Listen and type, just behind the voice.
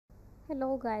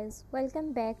Hello guys, welcome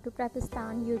back to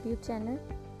Pakistan YouTube channel.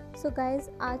 So guys,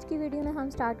 आज की video में हम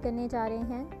स्टार्ट करने जा रहे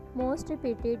हैं most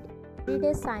repeated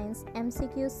everyday science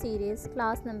MCQ series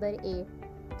class number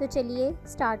 8। तो चलिए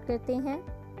स्टार्ट करते हैं।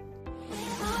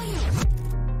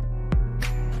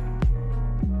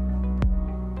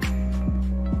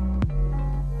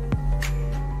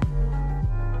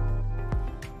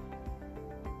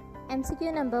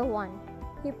 MCQ number 1.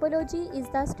 Hippology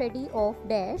is the study of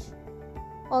dash.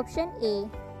 Option A,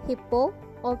 hippo.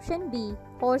 Option B,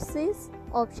 horses.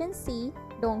 Option C,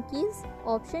 donkeys.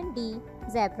 Option D,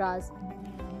 zebras.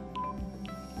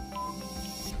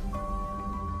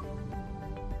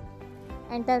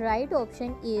 And the right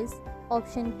option is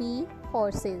option B,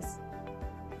 horses.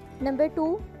 Number 2,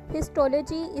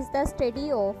 histology is the study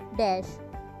of dash.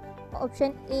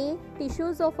 Option A,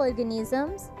 tissues of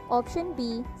organisms. Option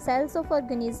B, cells of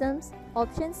organisms.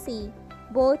 Option C,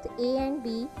 both A and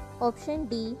B. Option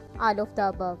D, all of the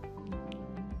above.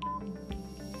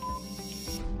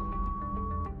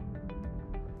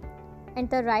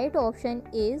 And the right option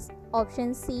is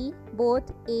option C,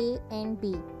 both A and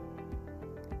B.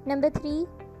 Number 3,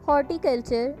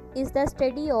 horticulture is the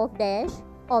study of dash.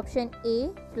 Option A,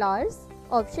 flowers.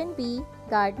 Option B,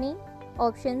 gardening.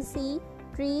 Option C,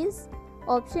 trees.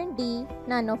 Option D,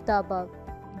 none of the above.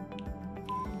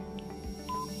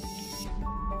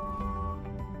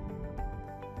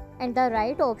 And the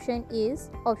right option is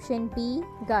option B,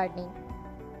 gardening.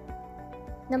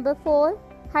 Number 4,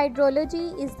 hydrology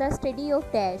is the study of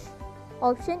dash.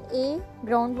 Option A,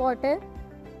 groundwater.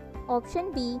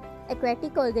 Option B,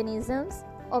 aquatic organisms.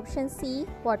 Option C,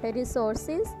 water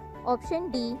resources. Option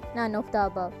D, none of the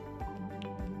above.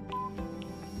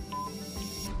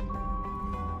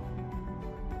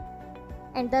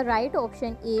 And the right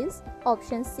option is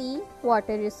option C,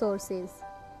 water resources.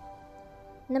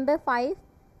 Number 5,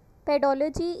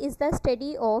 Paedology is the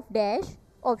study of dash.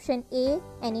 Option A,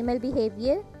 animal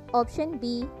behavior. Option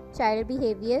B, child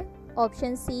behavior.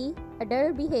 Option C,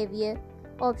 adult behavior.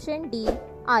 Option D,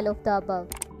 all of the above.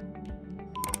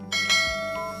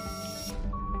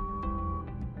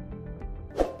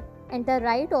 And the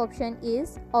right option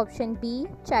is option B,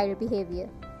 child behavior.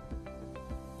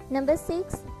 Number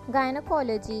 6,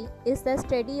 Gynaecology is the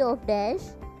study of dash.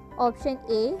 Option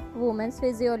A, women's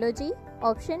physiology.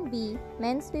 Option B,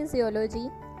 men's physiology.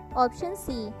 Option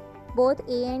C, both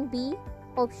A and B.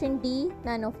 Option D,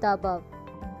 none of the above.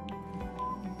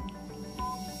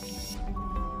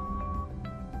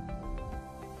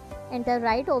 And the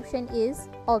right option is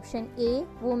option A,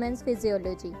 women's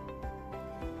physiology.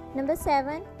 Number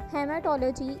 7,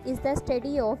 Hematology is the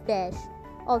study of dash.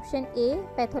 Option A,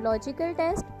 pathological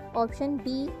test. Option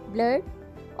B, blood.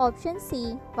 Option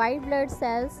C, white blood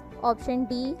cells. Option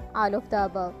D, all of the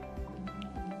above.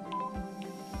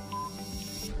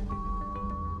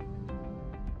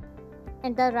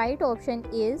 And the right option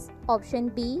is option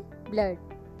B, blood.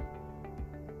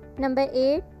 Number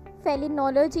 8,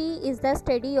 Felinology is the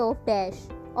study of dash.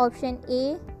 Option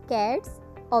A, cats.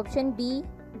 Option B,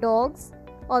 dogs.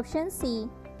 Option C,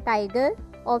 tiger.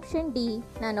 Option D,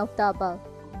 none of the above.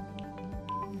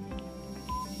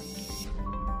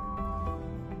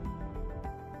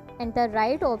 And the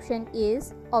right option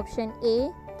is option A,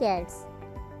 cats.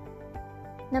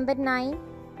 Number 9,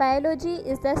 Paedology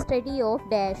is the study of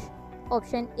dash.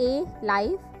 Option A,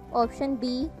 life. Option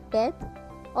B, death.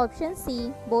 Option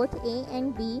C, both A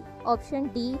and B. Option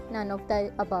D, none of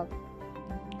the above.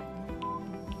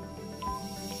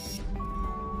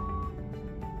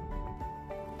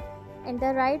 And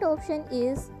the right option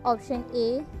is option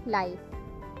A, life.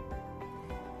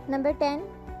 Number 10,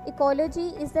 Ecology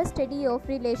is the study of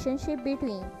relationship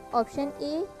between option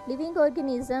A, living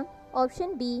organism.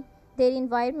 Option B, their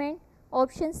environment.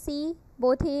 Option C,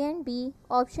 both A and B.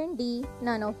 Option D,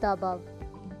 none of the above.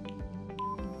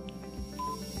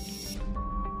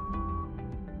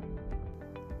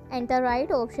 And the right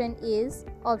option is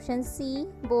option C,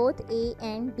 both A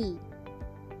and B.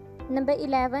 Number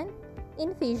 11,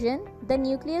 in fission, the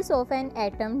nucleus of an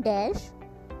atom dash.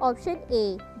 Option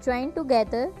A, joined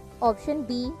together. Option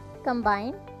B,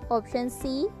 combined. Option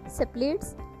C,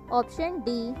 splits. Option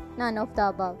D, none of the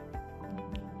above.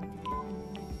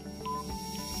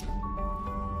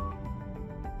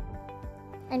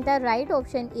 And the right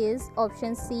option is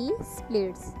option C,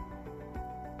 splits.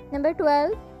 Number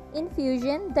 12, in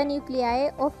fusion, the nuclei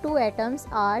of two atoms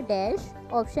are dash.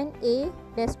 Option A,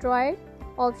 destroyed.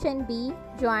 Option B,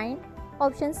 joined.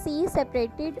 Option C,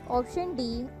 separated. Option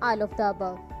D, all of the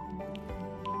above.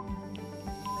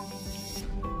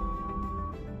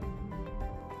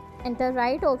 And the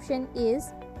right option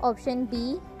is option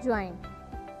B, joined.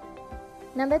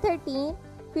 Number 13,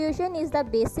 Fusion is the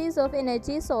basis of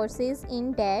energy sources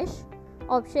in dash.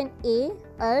 Option A,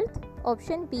 Earth.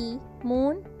 Option B,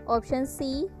 Moon. Option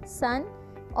C, Sun.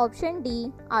 Option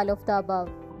D, all of the above.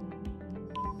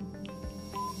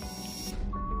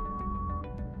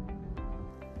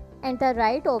 And the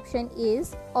right option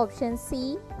is option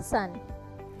C, Sun.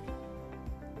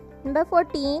 Number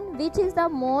 14. Which is the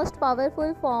most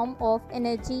powerful form of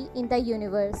energy in the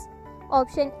universe?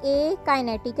 Option A,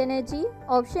 kinetic energy.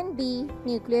 Option B,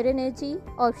 nuclear energy.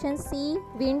 Option C,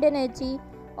 wind energy.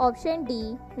 Option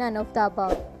D, none of the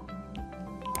above.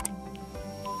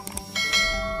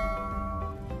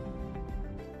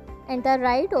 And the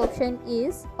right option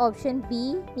is option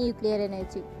B, nuclear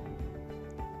energy.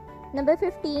 Number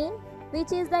 15.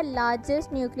 Which is the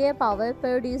largest nuclear power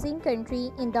producing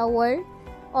country in the world?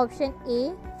 Option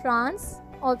A, France.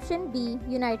 Option B,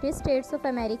 United States of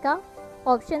America.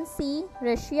 Option C,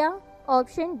 Russia.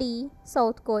 Option D,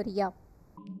 South Korea.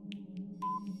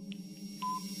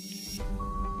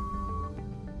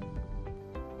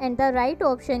 And the right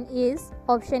option is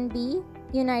option B,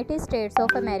 United States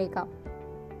of America.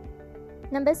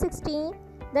 Number 16.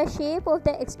 The shape of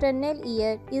the external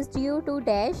ear is due to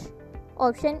dash.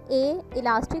 Option A,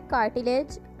 elastic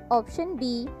cartilage. Option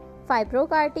B,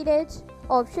 fibrocartilage.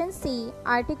 Option C,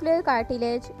 articular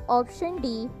cartilage. Option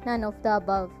D, none of the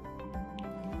above.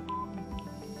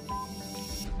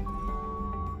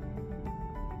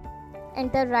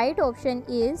 And the right option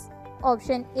is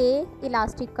option A,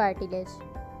 elastic cartilage.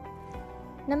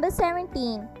 Number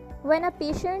 17. When a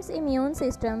patient's immune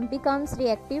system becomes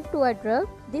reactive to a drug,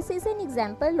 this is an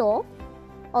example of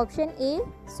option A,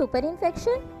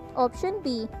 superinfection. Option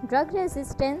B, drug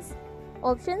resistance.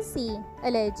 Option C,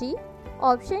 allergy.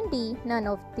 Option D, none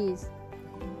of these.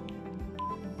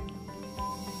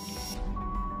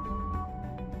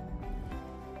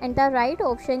 And the right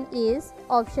option is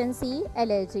option C,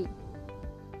 allergy.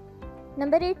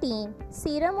 Number 18.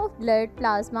 Serum of blood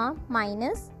plasma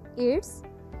minus its.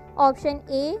 Option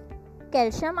A,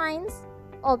 calcium ions.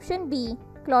 Option B,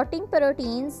 clotting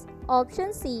proteins.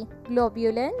 Option C,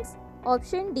 globulins.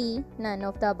 Option D, none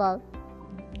of the above.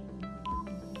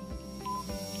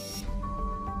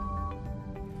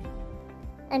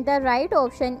 And the right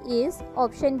option is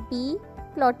option B,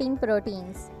 clotting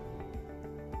proteins.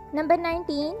 Number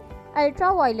 19.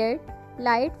 Ultraviolet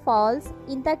light falls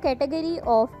in the category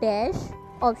of dash.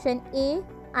 Option A,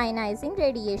 ionizing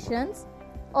radiations.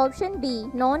 Option B,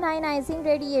 non-ionizing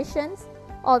radiations.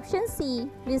 Option C,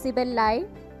 visible light.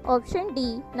 Option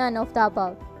D, none of the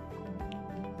above.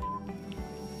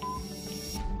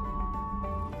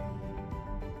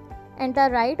 And the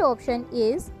right option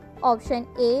is option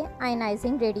A,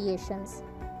 ionizing radiations.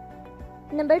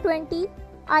 Number 20.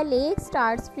 A lake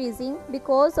starts freezing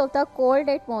because of the cold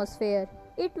atmosphere.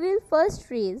 It will first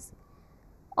freeze.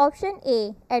 Option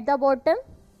A, at the bottom.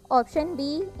 Option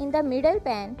B, in the middle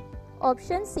pan.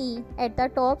 Option C, at the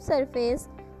top surface.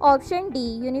 Option D,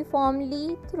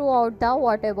 uniformly throughout the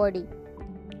water body.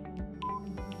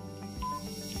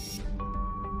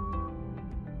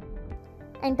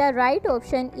 And the right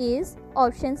option is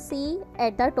option C,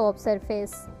 at the top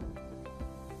surface.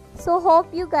 So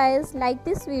hope you guys like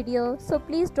this video. So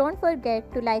please don't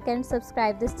forget to like and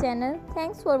subscribe this channel.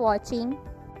 Thanks for watching.